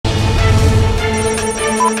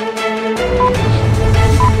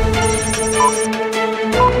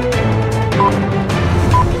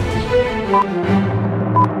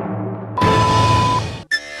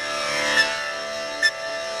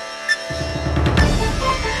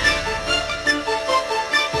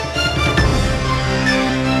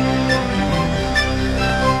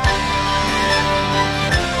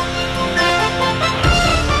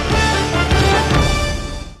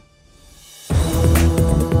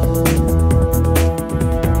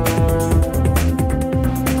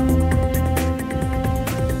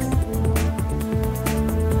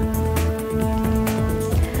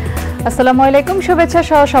আসসালামু আলাইকুম, শুভেচ্ছা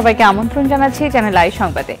সহ সবাইকে আমন্ত্রণ জানাচ্ছি চ্যানেল আই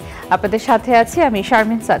সংবাদে। আপনাদের সাথে আছি আমি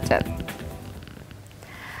শারমিন সাজ্জাদ।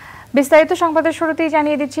 বিস্তারিত সংবাদের শুরুতেই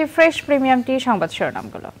জানিয়ে দিচ্ছি ফ্রেশ প্রিমিয়াম টি সংবাদ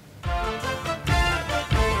শিরোনামগুলো।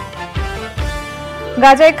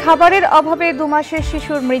 গাজায় খাবারের অভাবে 2 মাসের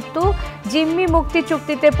শিশুর মৃত্যু, জিম্মি মুক্তি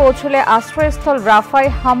চুক্তিতে পৌঁছলে আশ্রয়স্থল রাফায়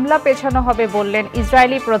হামলা পেছানো হবে বললেন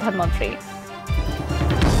ইসরায়েলি প্রধানমন্ত্রী।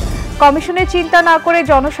 কমিশনে চিন্তা না করে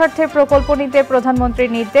জনস্বার্থের প্রকল্প নিতে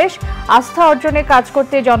প্রধানমন্ত্রীর নির্দেশ, আস্থা অর্জনে কাজ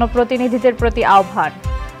করতে জনপ্রতিনিধিদের প্রতি আহ্বান।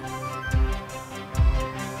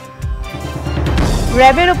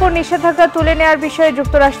 র্যাবের উপর নিষেধাজ্ঞা তুলে নেওয়ার বিষয়ে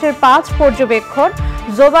যুক্তরাষ্ট্রের 5 পর্যবেক্ষণ,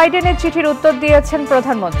 জো বাইডেনের চিঠির উত্তর দিয়েছেন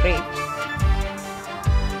প্রধানমন্ত্রী।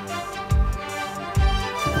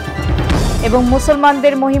 এবং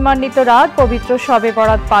মুসলমানদের মহিমান্বিত রাত পবিত্র শবে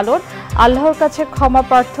বরাত পালন, আল্লাহর কাছে ক্ষমা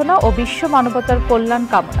প্রার্থনা ও বিশ্ব মানবতার কল্যাণ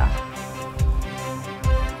কামনা।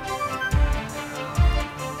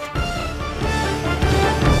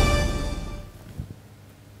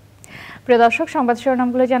 প্রিয় দর্শক, সংবাদ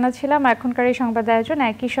শিরোনামগুলো জানাচ্ছিলাম। এখনকার এই সংবাদ আয়োজন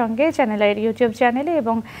একই সঙ্গে চ্যানেল আইয়ের ইউটিউব চ্যানেলে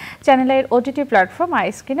এবং চ্যানেল আইয়ের ওটিটি প্ল্যাটফর্ম আই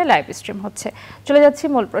স্ক্রিনে লাইভ স্ট্রিম হচ্ছে। চলে যাচ্ছি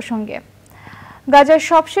মূল প্রসঙ্গে। গাজার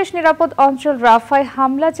সবশেষ নিরাপদ অঞ্চল রাফায়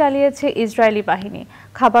হামলা চালিয়েছে ইসরায়েলি বাহিনী।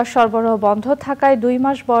 খাবার সরবরাহ বন্ধ থাকায় 2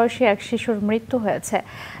 মাস বয়সী এক শিশুর মৃত্যু হয়েছে।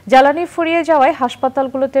 জ্বালানি ফুরিয়ে যাওয়ায়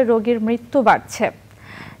হাসপাতালগুলোতে রোগীর মৃত্যু বাড়ছে।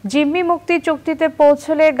 জিম্মি মুক্তি চুক্তিতে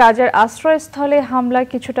পৌঁছলে গাজার আশ্রয়স্থলে হামলা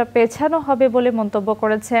কিছুটা পেছানো হবে বলে মন্তব্য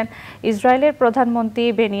করেছেন ইসরায়েলের প্রধানমন্ত্রী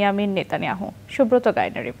বেনিয়ামিন নেতানিয়াহু। সুব্রত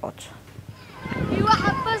গাইনের রিপোর্ট।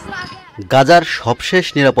 গাজার সবশেষ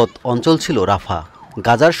নিরাপদ অঞ্চল ছিল রাফা।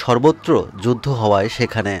 গাজার সর্বত্র যুদ্ধ হওয়ায়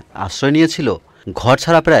সেখানে আশ্রয় নিয়েছিল ঘর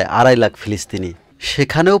ছাড়া প্রায় 2.5 লাখ ফিলিস্তিনি।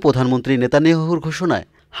 সেখানেও প্রধানমন্ত্রী নেতানিয়াহুর ঘোষণায়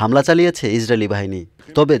হামলা চালিয়েছে ইসরায়েলি বাহিনী।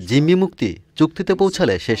 তবে জিম্মি মুক্তি চুক্তিতে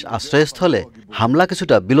পৌঁছালে শেষ আশ্রয়স্থলে হামলা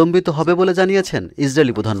কিছুটা বিলম্বিত হবে বলে জানিয়েছেন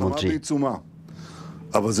ইসরায়েলি প্রধানমন্ত্রী।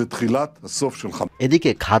 এদিকে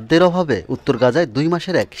খাদ্যের অভাবে উত্তর গাজায় 2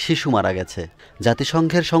 মাসের এক শিশু মারা গেছে।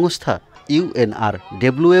 জাতিসংঘের সংস্থা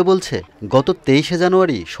UNRWA বলছে, গত 23শে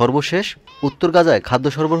জানুয়ারি সর্বশেষ উত্তর গাজায় খাদ্য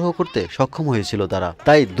সরবরাহ করতে সক্ষম হয়েছিল তারা।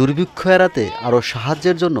 তাই দুর্ভিক্ষ এড়াতে আরও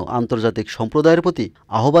সাহায্যের জন্য আন্তর্জাতিক সম্প্রদায়ের প্রতি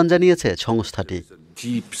আহ্বান জানিয়েছে সংস্থাটি।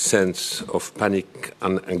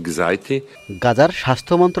 গাজার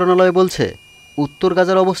স্বাস্থ্য মন্ত্রণালয় বলছে, উত্তর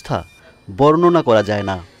গাজার অবস্থা বর্ণনা করা যায়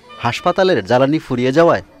না। হাসপাতালের জ্বালানি ফুরিয়ে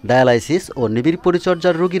যাওয়ায় ডায়ালাইসিস ও নিবিড়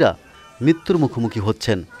পরিচর্যার রোগীরা মৃত্যুর মুখোমুখি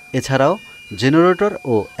হচ্ছেন। এছাড়াও জেনারেটর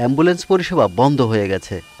ও অ্যাম্বুলেন্স পরিষেবা বন্ধ হয়ে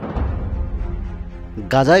গেছে।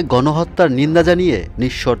 গাজায় গণহত্যার নিন্দা জানিয়ে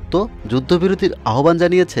নিঃশর্ত যুদ্ধবিরতির আহ্বান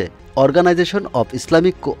জানিয়েছে organisation of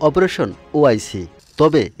Islamic cooperation OIC।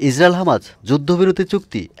 তবে ইসরায়েল হামাজ যুদ্ধবিরতি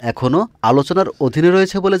চুক্তি এখনও আলোচনার অধীনে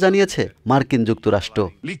রয়েছে বলে জানিয়েছে মার্কিন যুক্তরাষ্ট্র।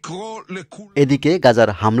 এদিকে গাজার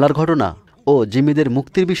হামলার ঘটনা ও জিম্মিদের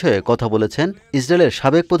মুক্তির বিষয়ে কথা বলেছেন ইসরায়েলের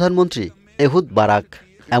সাবেক প্রধানমন্ত্রী এহুদ বারাক।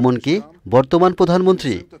 এমনকি বর্তমান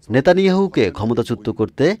প্রধানমন্ত্রী নেতানিয়াহুকে ক্ষমতাচ্যুত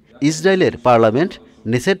করতে ইসরায়েলের পার্লামেন্ট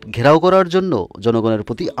নেসেট ঘেরাও করার জন্য জনগণের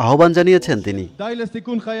প্রতি আহ্বান জানিয়েছেন তিনি।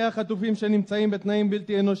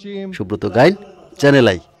 Subrata Gyne, channel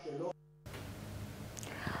I.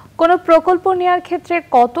 কোনো প্রকল্প নেওয়ার ক্ষেত্রে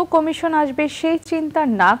কত কমিশন আসবে সেই চিন্তা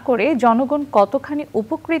না করে জনগণ কতখানি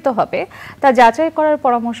উপকৃত হবে তা যাচাই করার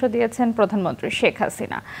পরামর্শ দিয়েছেন প্রধানমন্ত্রী শেখ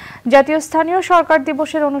হাসিনা। জাতীয় স্থানীয় সরকার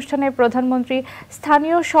দিবসের অনুষ্ঠানে প্রধানমন্ত্রী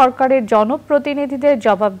স্থানীয় সরকারের জনপ্রতিনিধিদের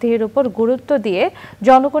জবাবদিহির উপর গুরুত্ব দিয়ে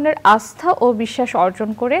জনগণের আস্থা ও বিশ্বাস অর্জন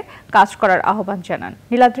করে কাজ করার আহ্বান জানান।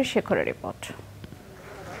 নীলাদ্রি শেখরের রিপোর্ট।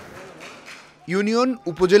 ইউনিয়ন,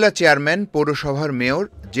 উপজেলা চেয়ারম্যান, পৌরসভার মেয়র,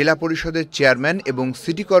 জেলা পরিষদের চেয়ারম্যান এবং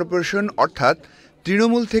সিটি কর্পোরেশন অর্থাৎ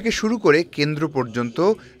তৃণমূল থেকে শুরু করে কেন্দ্র পর্যন্ত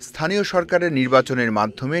স্থানীয় সরকারের নির্বাচনের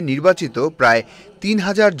মাধ্যমে নির্বাচিত প্রায়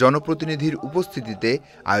 3000 জনপ্রতিনিধির উপস্থিতিতে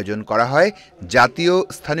আয়োজন করা হয় জাতীয়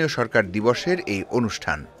স্থানীয় সরকার দিবসের এই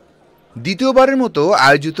অনুষ্ঠান। দ্বিতীয়বারের মতো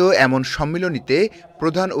আয়োজিত এমন সম্মিলনীতে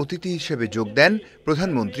প্রধান অতিথি হিসেবে যোগ দেন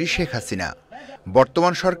প্রধানমন্ত্রী শেখ হাসিনা।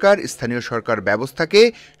 বর্তমান সরকার স্থানীয় সরকার ব্যবস্থাকে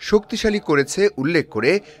শক্তিশালী করেছে উল্লেখ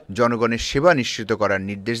করে জনগণের সেবা নিশ্চিত করার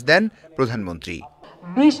নির্দেশ দেন প্রধানমন্ত্রী।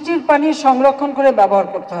 বৃষ্টির পানি সংরক্ষণ করে ব্যবহার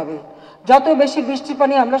করতে হবে। যত বেশি বৃষ্টির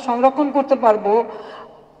পানি আমরা সংরক্ষণ করতে পারবো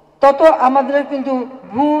তত আমাদের কিন্তু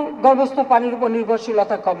ভূগর্ভস্থ পানির উপর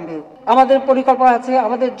নির্ভরশীলতা কমবে। আমাদের পরিকল্পনা আছে,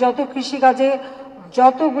 আমাদের যত কৃষিকাজে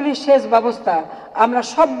যতগুলি সেচ ব্যবস্থা আমরা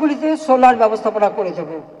সবগুলিতে সোলার ব্যবস্থাপনা করে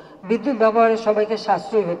দেব। বিদ্যুৎ ব্যবহারে সবাইকে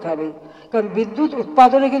সাশ্রয়ী হতে হবে, কারণ বিদ্যুৎ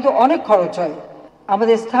উৎপাদনে কিন্তু অনেক খরচ হয়।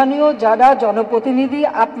 আমাদের স্থানীয় যারা জনপ্রতিনিধি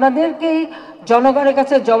আপনাদেরকেই জনগণের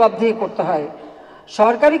কাছে জবাবদিহি করতে হয়।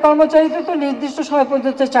 সরকারি কর্মচারীদের তো নির্দিষ্ট সময়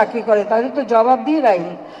পর্যন্ত চাকরি করে, তাদের তো জবাবদিহি নাই,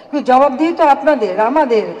 কিন্তু জবাবদিহি তো আপনাদের,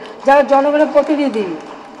 আমাদের যারা জনগণের প্রতিনিধি।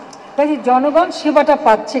 তাই জনগণ সেবাটা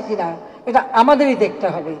পাচ্ছে কিনা এটা আমাদেরই দেখতে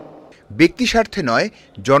হবে। ব্যক্তি স্বার্থে নয়,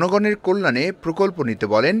 জনগণের কল্যাণে প্রকল্প নিতে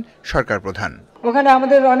বলেন সরকার প্রধান। ওখানে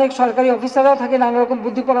আমাদের অনেক সরকারি অফিসাররাও থাকে, নানা রকম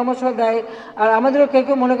বুদ্ধি পরামর্শ দেয়, আর আমাদেরও কেউ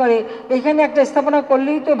কেউ মনে করে এখানে একটা স্থাপনা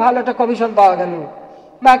করলেই তো ভালো একটা কমিশন পাওয়া গেল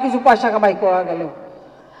বা কিছু পয়সা কামাই করা গেল।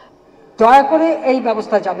 দয়া করে এই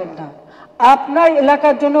ব্যবস্থা যাবেন না। আপনার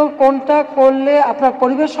এলাকার জন্য কোনটা করলে আপনার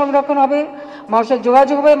পরিবেশ সংরক্ষণ হবে, মানুষের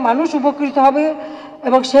যোগাযোগ হবে, মানুষ উপকৃত হবে,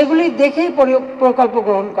 এবং সেগুলি দেখেই প্রকল্প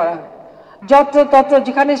গ্রহণ করা। যত্র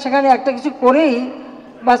যেখানে সেখানে একটা কিছু করেই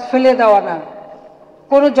বাস ফেলে দেওয়া না।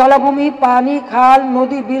 কোনো জলাভূমি, পানি, খাল,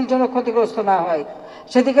 নদী, বিল যেন ক্ষতিগ্রস্ত না হয়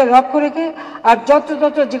সেদিকে লক্ষ্য রেখে, আর যত্র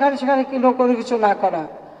যেখানে সেখানে কোনো কিছু না করা।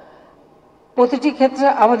 প্রতিটি ক্ষেত্রে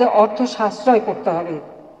আমাদের অর্থ সাশ্রয় করতে হবে,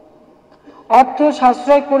 অর্থ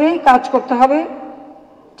সাশ্রয় করেই কাজ করতে হবে,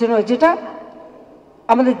 যেটা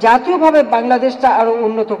আমাদের জাতীয়ভাবে বাংলাদেশটা আরো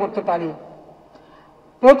উন্নত করতে পারে।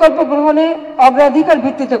 প্রকল্প গ্রহণে অগ্রাধিকার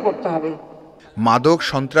ভিত্তিতে করতে হবে। মাদক,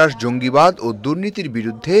 সন্ত্রাস, জঙ্গিবাদ ও দুর্নীতির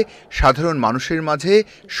বিরুদ্ধে সাধারণ মানুষের মাঝে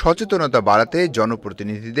সচেতনতা বাড়াতে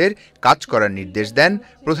জনপ্রতিনিধিদের কাজ করার নির্দেশ দেন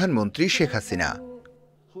প্রধানমন্ত্রী শেখ হাসিনা।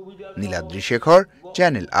 Niladri Shekhar,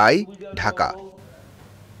 channel I, Dhaka.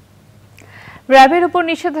 র্যাবের উপর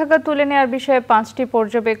নিষেধাজ্ঞা তুলে নেওয়ার বিষয়ে 5টি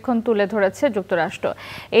পর্যবেক্ষণ তুলে ধরেছে যুক্তরাষ্ট্র।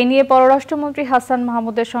 এই নিয়ে পররাষ্ট্রমন্ত্রী হাসান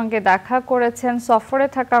মাহমুদের সঙ্গে দেখা করেছেন সফরে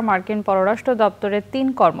থাকা মার্কিন পররাষ্ট্র দপ্তরের 3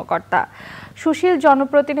 কর্মকর্তা। সুশীল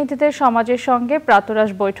জনপ্রতিনিধিদের সমাজের সঙ্গে প্রাতরাশ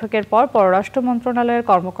বৈঠকের পর পররাষ্ট্র মন্ত্রণালয়ের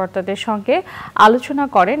কর্মকর্তাদের সঙ্গে আলোচনা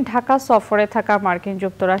করেন ঢাকা সফরে থাকা মার্কিন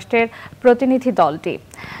যুক্তরাষ্ট্রের প্রতিনিধি দলটি।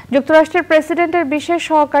 যুক্তরাষ্ট্রের প্রেসিডেন্টের বিশেষ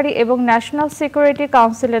সহকারী এবং ন্যাশনাল সিকিউরিটি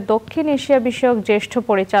কাউন্সিলের দক্ষিণ এশিয়া বিষয়ক জ্যেষ্ঠ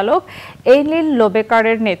পরিচালক এইলিন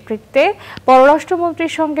লোবেকারের নেতৃত্বে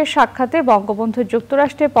পররাষ্ট্রমন্ত্রীর সঙ্গে সাক্ষাতে বঙ্গবন্ধু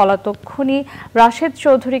যুক্তরাষ্ট্রে পলাতক খুনি রাশেদ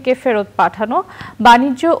চৌধুরীকে ফেরত পাঠানো,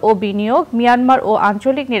 বাণিজ্য ও বিনিয়োগ, মিয়ানমার ও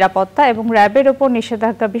আঞ্চলিক নিরাপত্তা এবং র্যাবের ওপর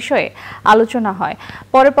নিষেধাজ্ঞা বিষয়ে আলোচনা হয়।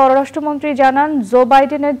 পরে পররাষ্ট্রমন্ত্রী জানান, জো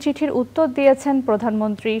বাইডেনের চিঠির উত্তর দিয়েছেন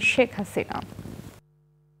প্রধানমন্ত্রী Sheikh Hasina.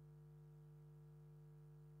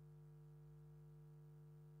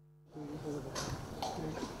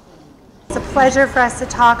 It's a pleasure for us to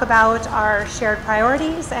talk about our shared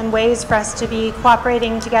priorities and ways for us to be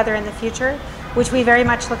cooperating together in the future, which we very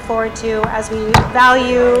much look forward to as we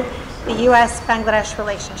value the US-Bangladesh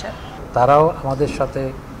relationship. তারাও আমাদের সাথে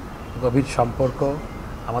গভীর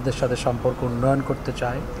আমাদের সাথে সম্পর্ক উন্নয়ন করতে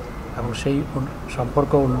চায় এবং সেই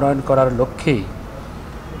সম্পর্ক উন্নয়ন করার লক্ষ্যেই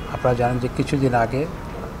আপনারা জানেন যে কিছুদিন আগে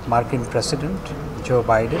মার্কিন প্রেসিডেন্ট জো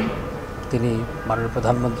বাইডেন তিনি মাননীয়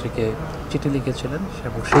প্রধানমন্ত্রীকে চিঠি লিখেছিলেন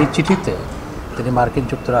এবং সেই চিঠিতে তিনি মার্কিন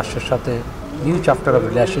যুক্তরাষ্ট্রের সাথে নিউ চ্যাপ্টার অফ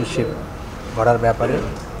রিলেশনশিপ গড়ার ব্যাপারে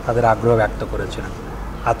তাদের আগ্রহ ব্যক্ত করেছিলেন।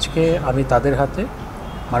 আজকে আমি তাদের হাতে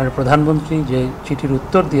মাননীয় প্রধানমন্ত্রী যে চিঠির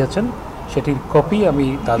উত্তর দিয়েছেন সেটির কপি আমি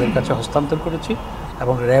তাদের কাছে হস্তান্তর করেছি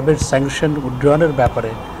এবং র্যাবের স্যাংশন উড্ডয়নের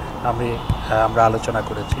ব্যাপারে আমরা আলোচনা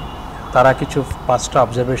করেছি। তারা কিছু 5টা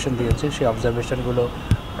অবজারভেশন দিয়েছে, সেই অবজারভেশনগুলো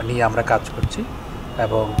নিয়ে আমরা কাজ করছি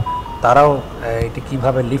এবং তারাও এটি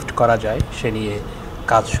কিভাবে লিফট করা যায় সে নিয়ে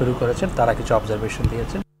কাজ শুরু করেছেন। তারা কিছু অবজারভেশন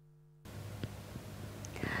দিয়েছেন।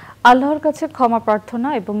 আল্লাহর কাছে ক্ষমা প্রার্থনা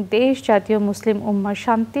এবং দেশ জাতীয় মুসলিম উম্মার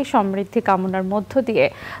শান্তি সমৃদ্ধি কামনার মধ্য দিয়ে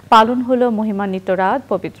পালন হলো মহিমান্বিত রাত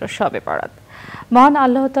পবিত্র শবে বরাত। মহান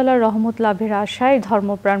আল্লাহ তাআলার রহমত লাভের আশায়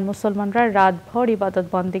ধর্মপ্রাণ মুসলমানরা রাতভর ইবাদত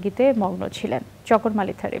বন্দেগীতে মগ্ন ছিলেন। চকর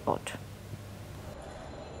মালিথার রিপোর্ট।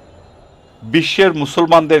 বিশ্বের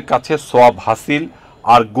মুসলমানদের কাছে সওয়াব হাসিল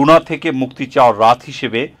আর গুনাহ থেকে মুক্তি চাওয়ার রাত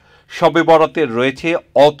হিসেবে শবে বরাতের রয়েছে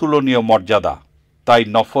অতুলনীয় মর্যাদা। তাই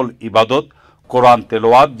নফল ইবাদত, কোরআন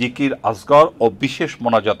তেলাওয়াত, জিকির আসগর ও বিশেষ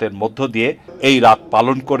মোনাজাতের মধ্য দিয়ে এই রাত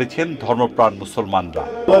পালন করেছেন ধর্মপ্রাণ মুসলমানরা।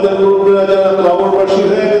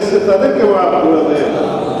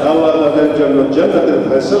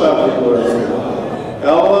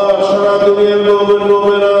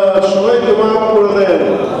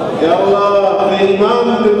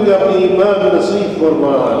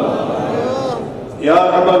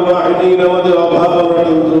 আমাদের অভাব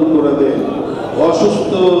দূর করে দেন,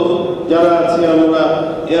 অসুস্থ যারা আছে আমরা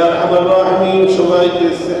ইয়া আরহামার রাহিমিন সবাইকে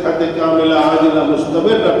সিহহাতে কামিলা আজিলা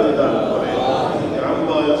মুস্তামির রাখতে দান করেন।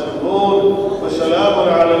 আম্মা ইয়াসফুন ওয়া সালামুন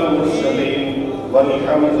আলাল মুরসালিন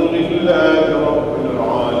ওয়ালহামদুলিল্লাহি রাব্বিল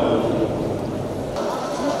আলামিন।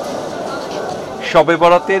 শবে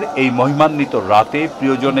বরাতের এই মহিমান্বিত রাতে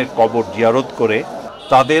প্রিয়জনের কবর জিয়ারত করে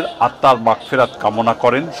তাদের আত্মার মাগফিরাত কামনা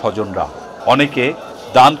করেন স্বজনরা। অনেকে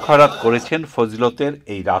দান খয়রাত করেছেন ফজিলতের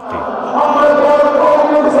এই রাতে।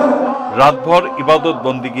 রাতভর ইবাদত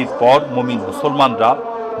বন্দিগির পর মুমিন মুসলমানরা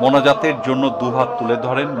মোনাজাতের জন্য দুহাত তুলে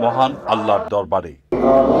ধরেন মহান আল্লাহর দরবারে।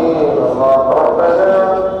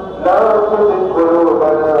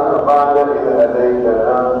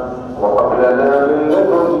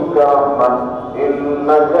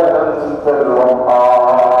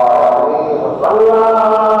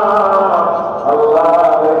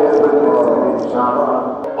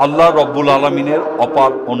 আল্লাহ রব্বুল আলামিনের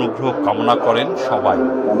অপার অনুগ্রহ কামনা করেন সবাই।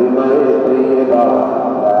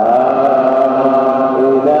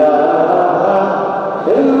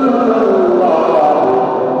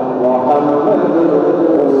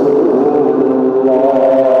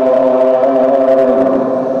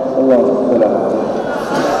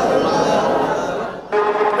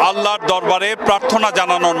 আল্লাহর দরবারে প্রার্থনা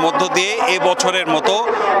জানানোর মধ্য দিয়ে এ বছরের মতো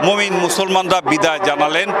মুমিন মুসলমানরা বিদায়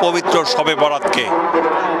জানালেন পবিত্র শবে বরাতকে।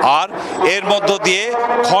 আর এর মধ্য দিয়ে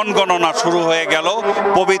ক্ষণ গণনা শুরু হয়ে গেল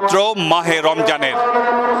পবিত্র মাহে রমজানের।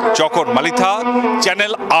 চকর মালিথা,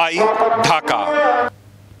 চ্যানেল আই, ঢাকা।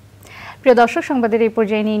 প্রিয় দর্শক, সংবাদের এই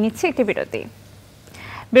পর্যায়ে নিয়ে নিচ্ছে একটি বিরতি।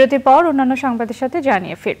 বিরতির পর অন্যান্য সংবাদের সাথে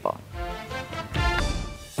জানিয়ে ফিরব।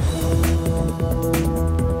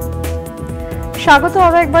 স্বাগত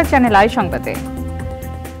আরও একবার চ্যানেল আই সংবাদে।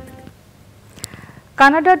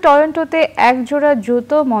 কানাডার টরন্টোতে একজোড়া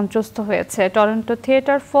জুতো মঞ্চস্থ হয়েছে। টরন্টো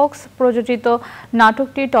থিয়েটার ফোক্স প্রযোজিত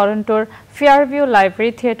নাটকটি টরন্টোর ফেয়ারভিউ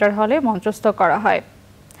লাইব্রেরি থিয়েটার হলে মঞ্চস্থ করা হয়।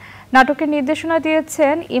 নাটকের নির্দেশনা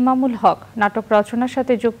দিয়েছেন ইমামুল হক। নাটক রচনার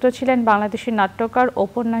সাথে যুক্ত ছিলেন বাংলাদেশি নাট্যকার,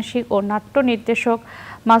 ঔপন্যাসিক ও নাট্য নির্দেশক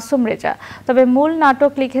মাসুম রেজা। তবে মূল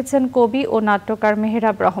নাটক লিখেছেন কবি ও নাট্যকার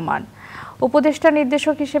মেহরাব রহমান। উপদেষ্টা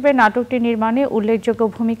নির্দেশক হিসেবে নাটকটি নির্মাণে উল্লেখযোগ্য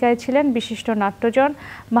ভূমিকায় ছিলেন বিশিষ্ট নাট্যজন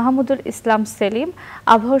মাহমুদুল ইসলাম সেলিম।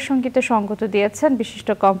 আবহ সঙ্গীতে সঙ্গত দিয়েছেন বিশিষ্ট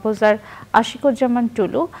কম্পোজার আশিকুজ্জামান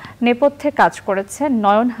টুলু। নেপথ্যে কাজ করেছেন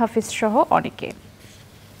নয়ন হাফিজ সহ অনেকে।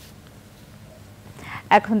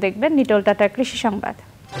 এখন দেখবেন নিটল টাটার কৃষি সংবাদ।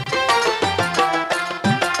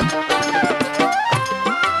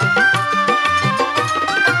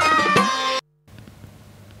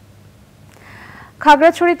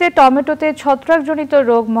 খাগড়াছড়িতে টমেটোতে ছত্রাকজনিত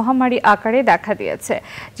রোগ মহামারী আকারে দেখা দিয়েছে।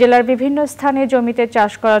 জেলার বিভিন্ন স্থানে জমিতে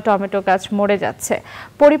চাষ করা টমেটো গাছ মরে যাচ্ছে।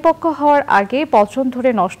 পরিপক্ক হওয়ার আগে পচন ধরে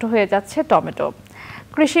নষ্ট হয়ে যাচ্ছে টমেটো।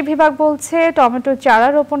 কৃষি বিভাগ বলছে, টমেটো চারা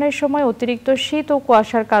রোপণের সময় অতিরিক্ত শীত ও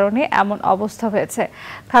কুয়াশার কারণে এমন অবস্থা হয়েছে।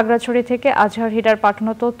 খাগড়াছড়ি থেকে আজহার হিডার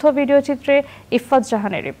পাঠানো তথ্য ভিডিও চিত্রে ইফফাত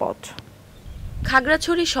জাহানের রিপোর্ট।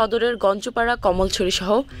 খাগড়াছড়ি সদরের গঞ্জপাড়া, কমলছড়ি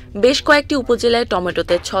সহ বেশ কয়েকটি উপজেলায়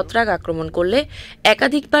টমেটোতে ছত্রাক আক্রমণ করলে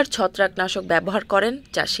একাধিকবার ছত্রাকনাশক ব্যবহার করেন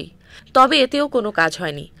চাষি। তবে এতেও কোনো কাজ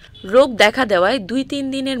হয়নি। রোগ দেখা দেওয়ায় ২-৩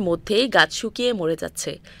 দিনের মধ্যেই গাছ শুকিয়ে মরে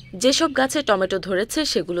যাচ্ছে। যেসব গাছে টমেটো ধরেছে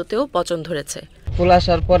সেগুলোতেও পচন ধরেছে। ফুল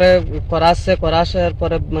আসার পরে আসার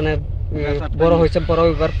পরে মানে বড় হয়েছে, বড়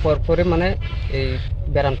হইবার পরে মানে এই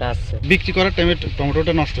ব্যারামটা আসছে। বিক্রি করার টাইমে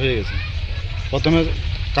টমেটোটা নষ্ট হয়ে গেছে। প্রথমে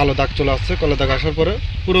কালো দাগ চলে আসছে, কালো দাগ আসার পরে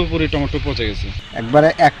পুরোপুরি টমেটো পচে গেছে। একবারে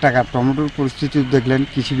 ১ টাকা টমেটোর পরিস্থিতি দেখলেন।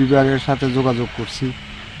 কৃষি বিভাগের সাথে যোগাযোগ করছি,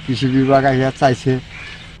 কৃষি বিভাগ আহিয়া চাইছে,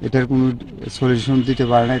 এটার কোনো সলিউশন দিতে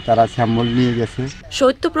পারে নাই, তারা স্যাম্পল নিয়ে গেছে।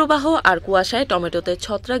 শৈত্যপ্রবাহ আর কুয়াশায় টমেটোতে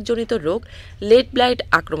ছত্রাকজনিত রোগ লেট ব্লাইট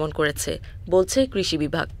আক্রমণ করেছে বলছে কৃষি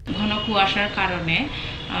বিভাগ। ঘন কুয়াশার কারণে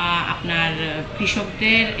আপনার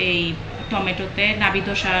কৃষকদের এই টমেটোতে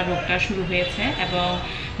নাবিদশা রোগটা শুরু হয়েছে এবং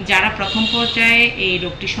যারা প্রথম পর্যায়ে এই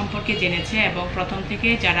রোগটি সম্পর্কে জেনেছে এবং প্রথম থেকে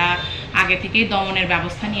যারা আগে থেকেই দমনের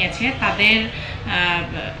ব্যবস্থা নিয়েছে তাদের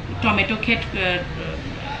টমেটো ক্ষেত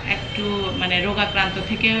একটু মানে রোগাক্রান্ত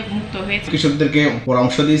থেকে মুক্ত হয়েছে। কৃষকদেরকে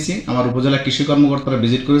পরামর্শ দিয়েছি। আমার উপজেলা কৃষি কর্মকর্তারা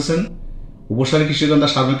ভিজিট করেছেন, উপসারী কৃষকরা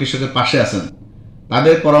সাধারণ কৃষকের পাশে আছেন।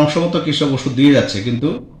 তাদের পরামর্শ মতো কৃষক ওষুধ দিয়ে যাচ্ছে, কিন্তু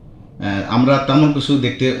আমরা তেমন কিছু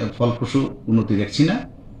দেখতে ফলপ্রসূ উন্নতি দেখছি না।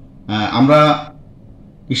 আমরা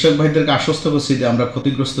কৃষক ভাইদেরকে আশ্বস্ত করছি যে আমরা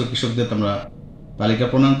ক্ষতিগ্রস্ত কৃষকদের আমরা তালিকা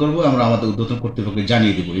প্রণয়ন করব, আমরা আমাদের ঊর্ধ্বতন কর্তৃপক্ষকে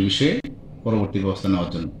জানিয়ে দেব এই বিষয়ে পরবর্তী ব্যবস্থা নেওয়ার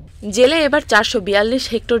জন্য। জেলায় এবার ৪৪২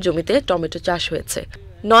 হেক্টর জমিতে টমেটো চাষ হয়েছে।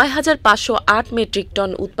 ৯,৫০৮ মেট্রিক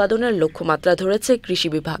টন উৎপাদনের লক্ষ্যমাত্রা ধরেছে কৃষি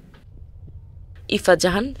বিভাগ। ইফফাত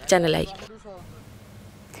জাহান, চ্যানেল আই।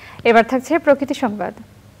 এবার থাকছে প্রকৃতি সংবাদ।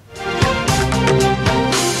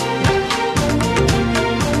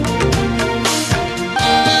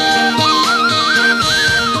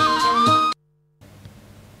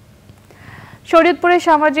 শরীয়তপুরে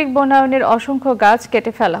সামাজিক বনায়নের অসংখ্য গাছ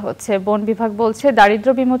কেটে ফেলা হচ্ছে। বন বিভাগ বলছে, দারিদ্র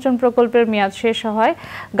বিমোচন প্রকল্পের মেয়াদ শেষ হওয়ায়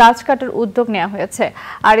গাছ কাটার উদ্যোগ নেওয়া হয়েছে,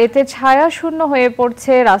 আর এতে ছায়া শূন্য হয়ে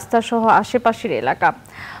পড়ছে রাস্তা সহ আশেপাশের এলাকা।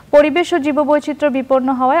 পরিবেশ ও জীববৈচিত্র্য বিপন্ন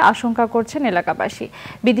হওয়ায় আশঙ্কা করছেন এলাকাবাসী।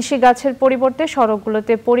 বিদেশি গাছের পরিবর্তে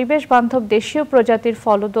সড়কগুলোতে পরিবেশ বান্ধব দেশীয় প্রজাতির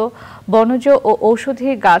ফলদ, বনজ ও ঔষধি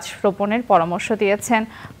গাছ রোপণের পরামর্শ দিয়েছেন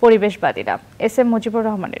পরিবেশবাদীরা। এস এম মুজিবুর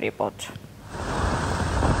রহমানের রিপোর্ট।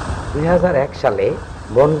 ২০০১ সালে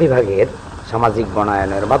বন বিভাগের সামাজিক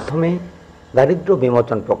বনায়নের মাধ্যমে দারিদ্র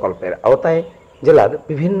বিমোচন প্রকল্পের আওতায় জেলার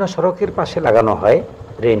বিভিন্ন সড়কের পাশে লাগানো হয়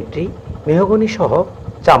রেইন ট্রি, মেহগনি সহ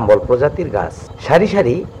চাম্বল প্রজাতির গাছ। সারি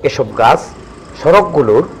সারি এসব গাছ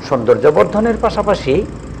সড়কগুলোর সৌন্দর্য বর্ধনের পাশাপাশি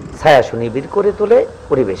ছায়া সুনিবিড় করে তোলে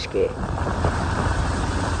পরিবেশকে।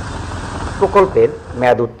 প্রকল্পের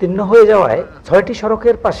মেয়াদ উত্তীর্ণ হয়ে যাওয়ায় 6টি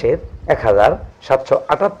সড়কের পাশের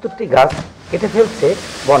 1778টি গাছ কেটে ফেলছে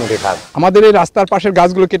বন বিভাগ। আমাদের এই রাস্তার পাশের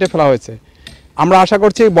গাছগুলো কেটে ফেলা হয়েছে। আমরা আশা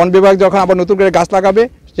করছি বন বিভাগ যখন আবার নতুন করে গাছ লাগাবে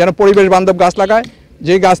যেন পরিবেশ বান্ধব গাছ লাগায়,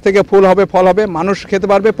 যে গাছ থেকে ফুল হবে, ফল হবে, মানুষ খেতে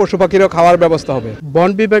পারবে, পশু পাখিরও খাওয়ার ব্যবস্থা হবে। বন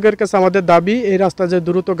বিভাগের কাছে আমাদের দাবি এই রাস্তা যে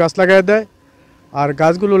দ্রুত গাছ লাগাই দেয়, আর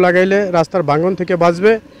গাছগুলো লাগাইলে রাস্তার ভাঙন থেকে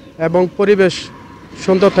বাঁচবে এবং পরিবেশ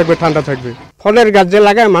সুন্দর থাকবে, ঠান্ডা থাকবে। ফলের গাছ যে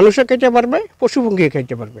লাগায় মানুষও খেতে পারবে, পশু পক্ষী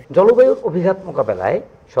খেতে পারবে। জলবায়ুর অভিঘাত মোকাবেলায়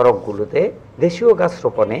সড়কগুলোতে দেশীয় গাছ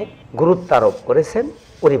রোপণে গুরুত্ব আরোপ করেছেন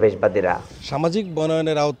পরিবেশবাদীরা। সামাজিক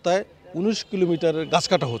বনায়নের আওতায় 19 কিলোমিটারের গাছ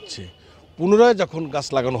কাটা হচ্ছে। পুনরায় যখন গাছ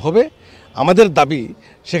লাগানো হবে, আমাদের দাবি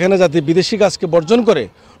সেখানে যাতে বিদেশি গাছকে বর্জন করে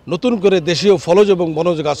নতুন করে দেশীয় ফলজ এবং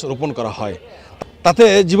বনজ গাছ রোপণ করা হয়, তাতে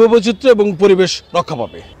জীববৈচিত্র্য এবং পরিবেশ রক্ষা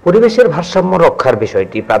পাবে। পরিবেশের ভারসাম্য রক্ষার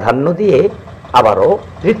বিষয়টি প্রাধান্য দিয়ে আবারও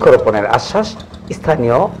বৃক্ষরোপণের আশ্বাস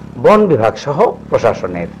স্থানীয় বন বিভাগ সহ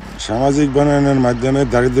প্রশাসনের। সামাজিক বনায়নের মাধ্যমে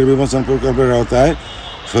দারিদ্র্য বিমোচন প্রকল্পের আওতায়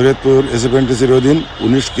শরীয়তপুর এসএফএনটিসির অধীন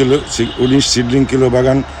 19 সিডলিং কিলো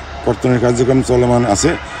বাগান কর্তনের কার্যক্রম চলমান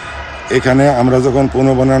আছে। এখানে আমরা যখন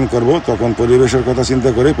পুনর্বনায়ন করব তখন পরিবেশের কথা চিন্তা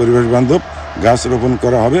করে পরিবেশ বান্ধব গাছ রোপণ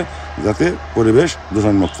করা হবে, যাতে পরিবেশ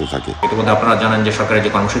দূষণমুক্ত থাকে। ইতিমধ্যে আপনারা জানেন যে সরকারের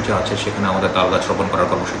যে কর্মসূচি আছে সেখানে আমাদের তাল গাছ রোপণ করার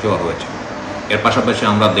কর্মসূচিও রয়েছে। এর পাশাপাশি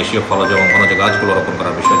আমরা দেশীয় ফলজ এবং বনজ গাছগুলো রোপণ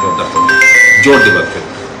করার বিষয়ে জোর দেব,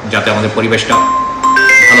 যাতে আমাদের পরিবেশটা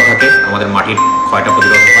ভালো থাকে, আমাদের মাটির ক্ষয়টা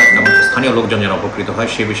প্রতিরোধ হয় এবং স্থানীয় লোকজন যেন উপকৃত হয়,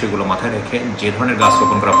 সেই বিষয়গুলো মাথায় রেখে যে ধরনের গাছ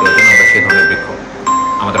রোপণ করা প্রয়োজন আমরা সেই ধরনের বৃক্ষ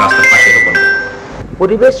আমাদের রাস্তার পাশে রোপণ করি।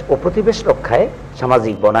 পরিবেশ ও প্রতিবেশ রক্ষায়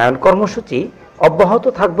সামাজিক বনায়ন কর্মসূচি অব্যাহত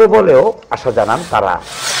থাকবে বলেও আশা জানান তারা।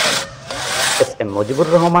 SM. Mujibur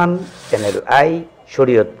Rahman, channel I,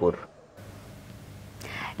 Shariatpur.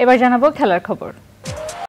 এবার জানাবো খেলার খবর।